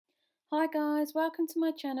Hi guys, welcome to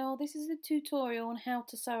my channel. This is a tutorial on how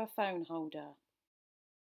to sew a phone holder.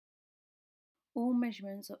 All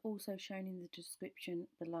measurements are also shown in the description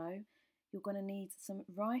below. You're going to need some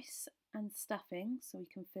rice and stuffing so we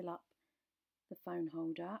can fill up the phone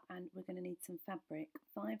holder, and we're going to need some fabric,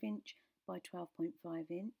 5" by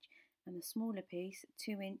 12.5" and the smaller piece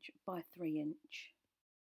 2" by 3".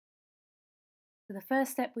 So the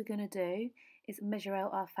first step we're going to do is measure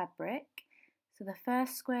out our fabric. So the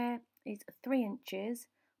first square is 3"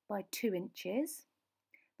 by 2".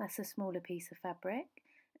 That's a smaller piece of fabric.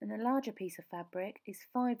 And the larger piece of fabric is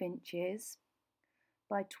 5"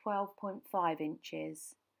 by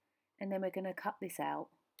 12.5". And then we're going to cut this out.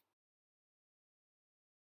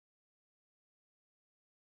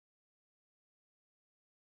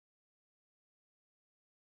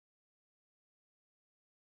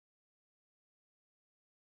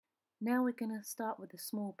 Now we're going to start with a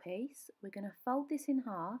small piece. We're going to fold this in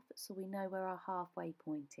half so we know where our halfway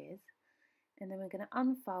point is. And then we're going to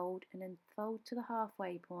unfold and then fold to the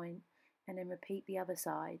halfway point and then repeat the other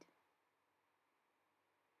side.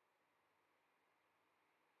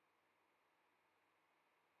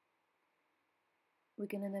 We're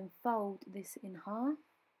going to then fold this in half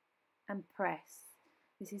and press.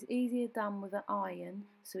 This is easier done with an iron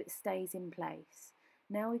so it stays in place.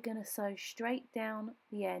 Now we're going to sew straight down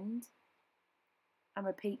the end and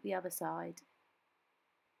repeat the other side.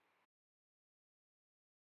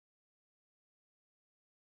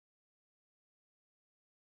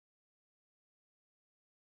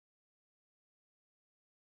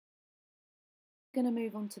 We're going to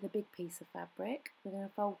move on to the big piece of fabric. We're going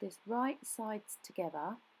to fold this right sides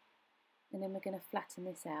together and then we're going to flatten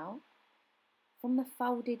this out. From the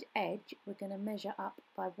folded edge we're going to measure up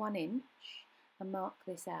by 1" and mark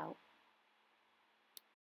this out.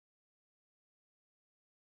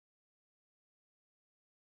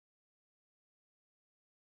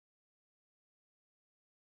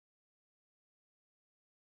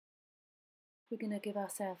 We're going to give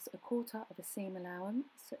ourselves a 1/4 of a seam allowance,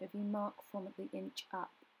 so if you mark from the inch up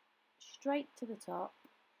straight to the top,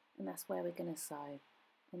 and that's where we're going to sew.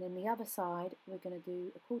 And then the other side we're going to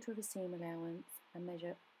do a 1/4 of a seam allowance and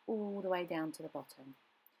measure all the way down to the bottom.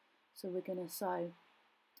 So we're going to sew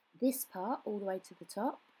this part all the way to the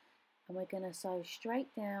top, and we're going to sew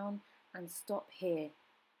straight down and stop here.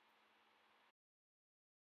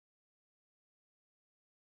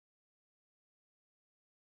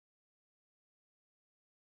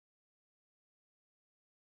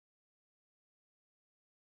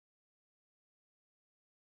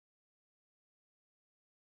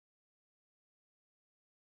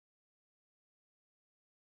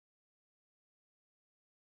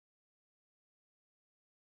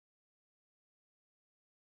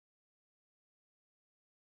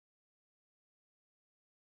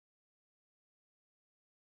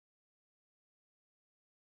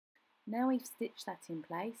 Now we've stitched that in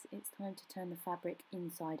place, it's time to turn the fabric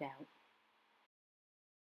inside out.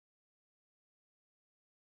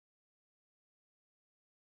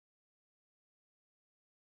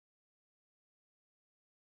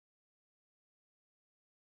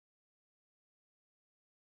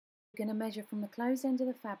 We're going to measure from the closed end of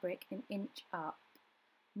the fabric 1" up.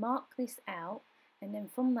 Mark this out, and then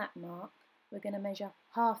from that mark we're going to measure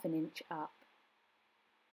 1/2 inch up.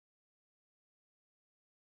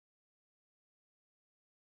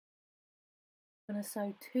 We're going to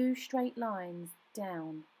sew 2 straight lines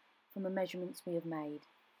down from the measurements we have made.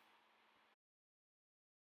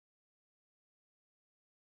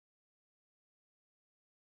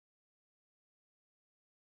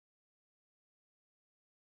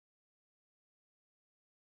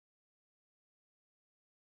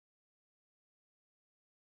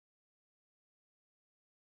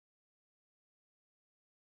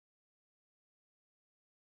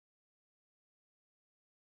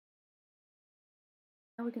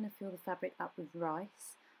 Now we're going to fill the fabric up with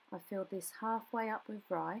rice. I filled this halfway up with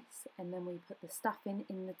rice, and then we put the stuffing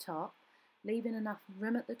in the top, leaving enough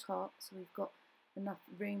room at the top so we've got enough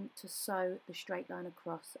room to sew the straight line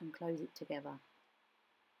across and close it together.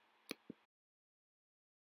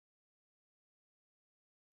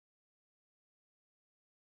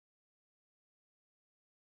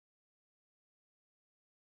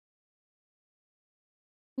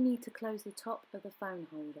 We need to close the top of the phone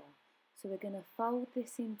holder. So we're going to fold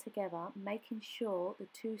this in together, making sure the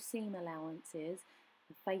 2 seam allowances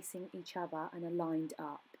are facing each other and are lined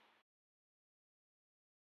up.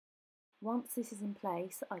 Once this is in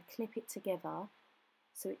place, I clip it together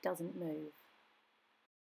so it doesn't move.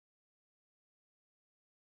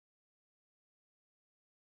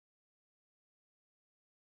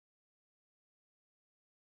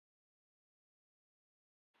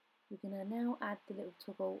 We're going to now add the little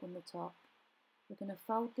toggle on the top. We're going to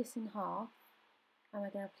fold this in half and we're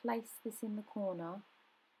going to place this in the corner,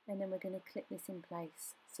 and then we're going to clip this in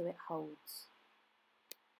place so it holds.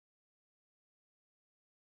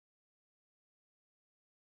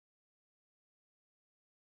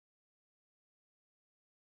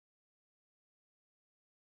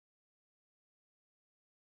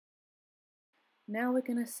 Now we're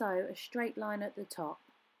going to sew a straight line at the top.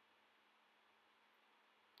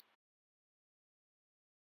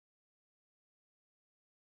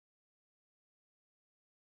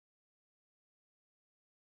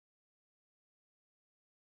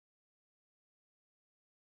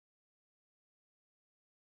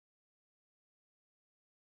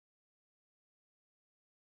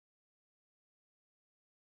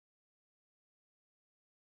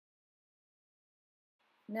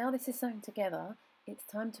 Now this is sewn together, it's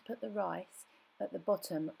time to put the rice at the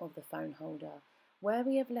bottom of the phone holder. Where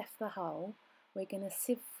we have left the hole, we're going to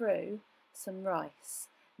sieve through some rice,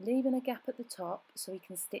 leaving a gap at the top so we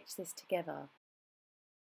can stitch this together.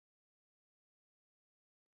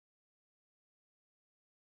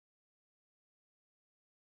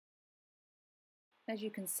 As you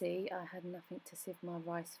can see, I had nothing to sieve my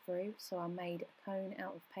rice through, so I made a cone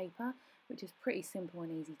out of paper, which is pretty simple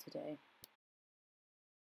and easy to do.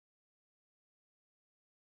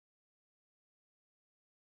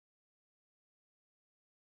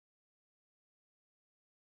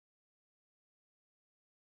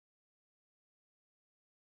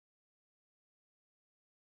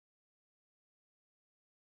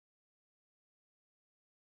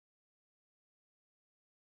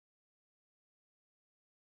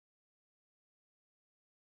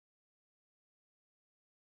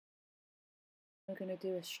 We're going to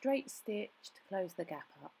do a straight stitch to close the gap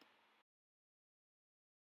up.